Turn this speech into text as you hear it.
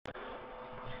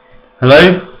Hello,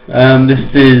 this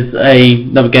is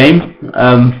another game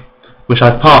which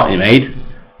I partly made.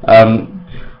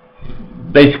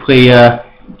 Basically,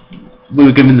 we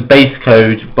were given the base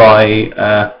code by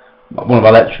one of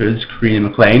our lecturers, Karina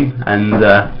McLean, and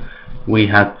we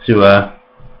had to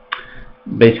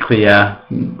basically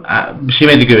she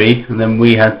made the GUI, and then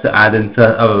we had to add into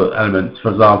other elements.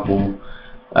 For example,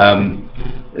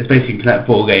 it's basically Connect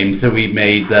 4 game, so we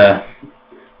made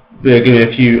we were given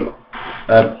a few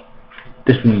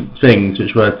different things,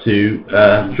 which were to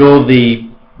draw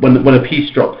when a piece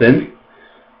drops in,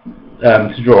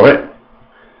 to draw it,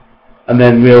 and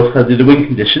then we also do the win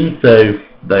condition, so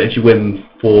that if you win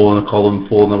 4 in a column,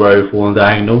 4 in a row, 4 in a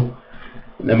diagonal.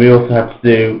 And then we also have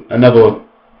to do another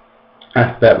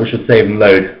aspect, which was save and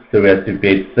load, so we have to be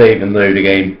able to save and load a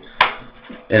game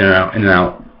in and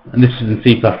out. And this is in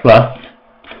C++, so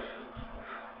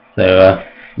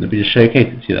let me just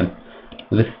showcase it to you then.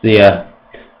 So this is the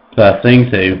first thing,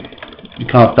 so you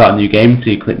can't start a new game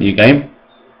until you click new game.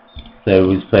 So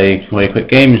we'll just play a very quick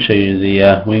game and show you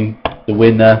the win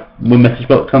message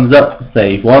box comes up,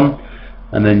 save 1,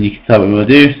 and then you can tell what you want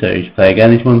to do, so you can play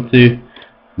again if you want to.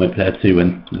 Might play a 2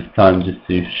 win this time just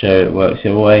to show it works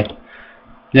the other way.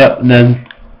 Yep, and then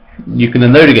you can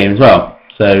then load a game as well.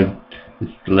 So this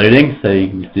is the loading, so you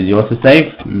can just do the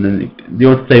autosave, and then the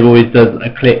autosave always does a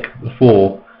click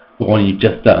before the one you've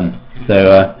just done.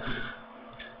 So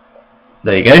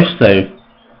there you go, so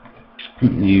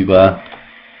you've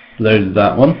loaded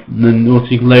that one, and then also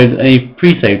you can load any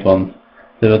pre-saved ones.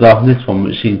 So after this one,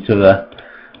 which seems to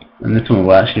and this one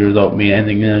will actually result in me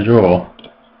ending in a draw,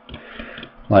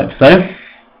 like so.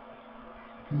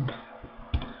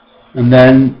 And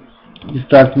then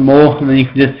just add some more, and then you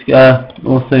can just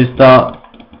also start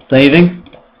saving.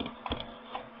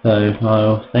 So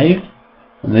I'll save,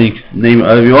 and then you can name it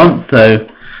whatever you want. So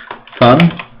fun,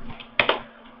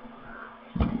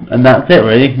 and that's it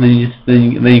really. And then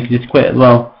you can just quit as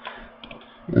well,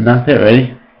 and that's it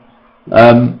really.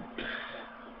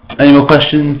 Any more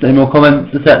questions, any more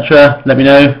comments, etc., let me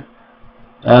know.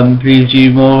 Please do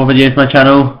more videos on my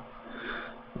channel.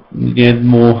 The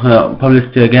more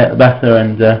publicity I get, the better,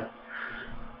 and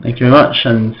thank you very much,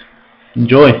 and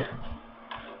enjoy.